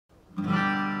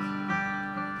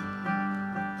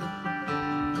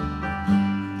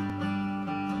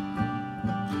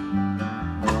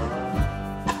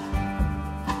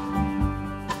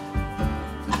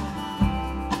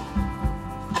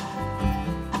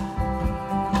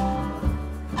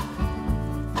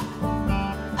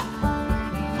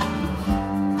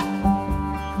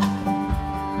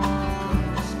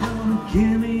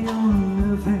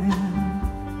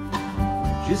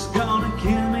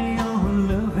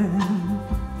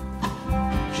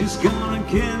She's gonna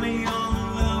give me all the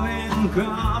loving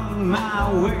coming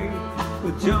my way,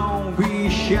 but don't be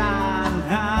shy and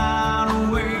hide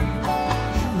away.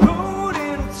 She rode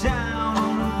into town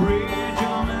on a bridge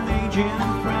on an aging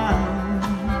frown,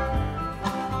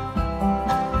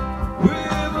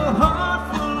 with a heart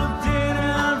full of dead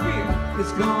and fear.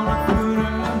 It's gonna put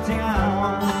her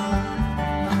down.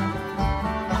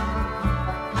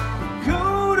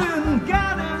 Golden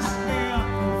goddess hair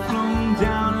flown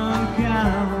down her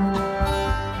gown.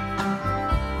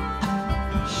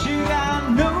 She got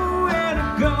nowhere to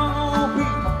go,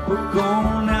 people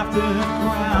going after her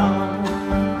crown.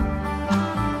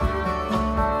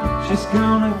 She's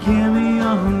gonna give me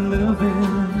all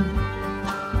loving.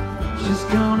 She's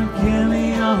gonna give me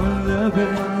all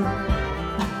loving.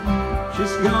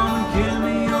 She's gonna give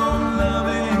me all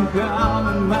loving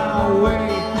coming my way,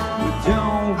 but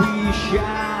don't be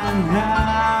shy and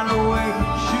hide away.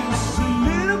 She's a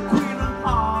little queen of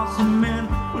hearts and men,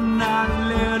 but not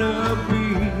let her be.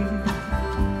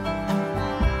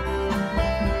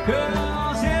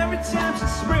 'Cause every time she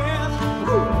spreads,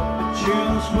 the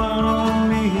chills fall on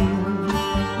me.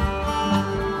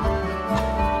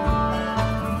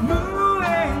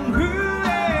 Moving,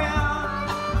 grooving,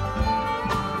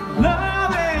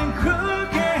 loving,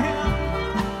 cooking.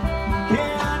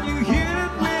 Can you hear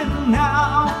me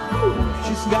now?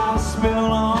 She's got a spell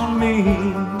on me.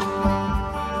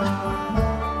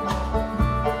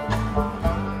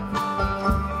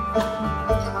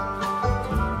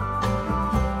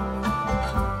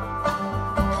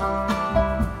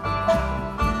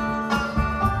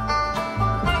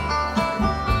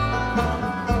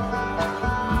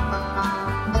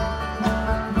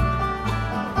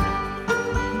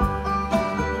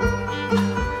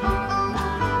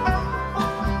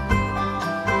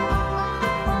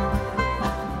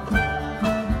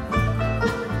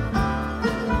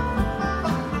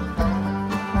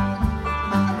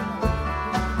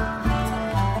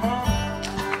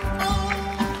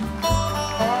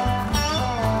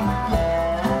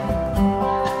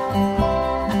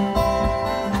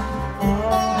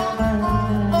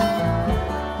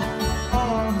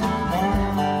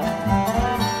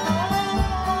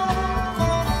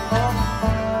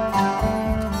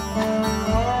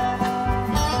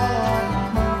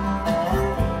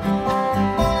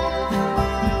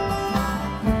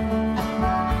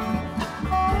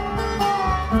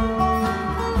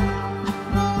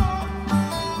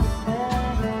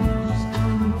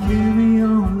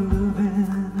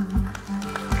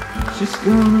 She's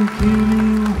gonna give me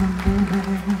all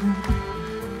loving.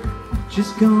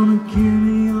 She's gonna give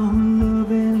me all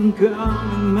loving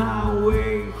coming my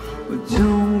way, but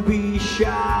don't be shy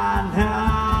and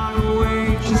hide away.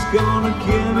 She's gonna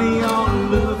give me all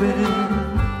loving.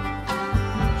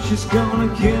 She's gonna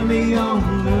give me all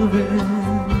loving.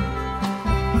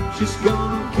 She's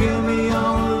gonna give me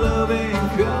all loving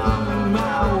coming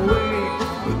my way,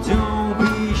 but don't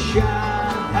be shy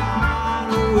and hide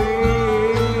away.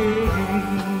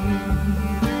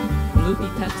 Loopy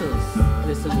petals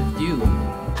glisten with dew.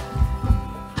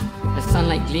 As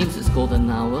sunlight gleams its golden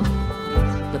hour,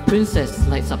 the princess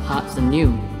lights up hearts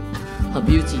anew. Her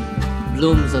beauty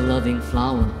blooms a loving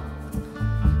flower.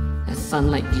 As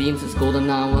sunlight gleams its golden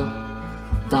hour,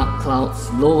 dark clouds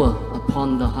lower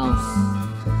upon the house.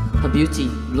 Her beauty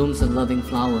blooms a loving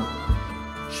flower.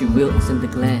 She wilts in the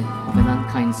glare of an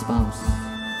unkind spouse.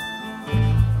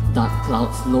 Dark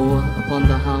clouds lower upon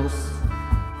the house,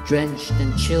 drenched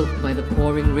and chilled by the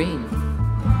pouring rain.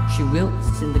 She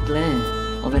wilts in the glare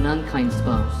of an unkind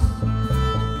spouse.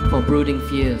 For brooding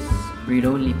fears breed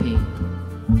only pain.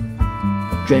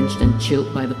 Drenched and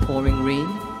chilled by the pouring rain,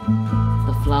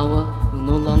 the flower will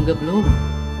no longer bloom.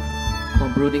 For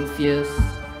brooding fears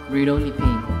breed only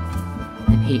pain,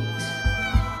 and hate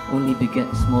only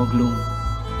begets more gloom.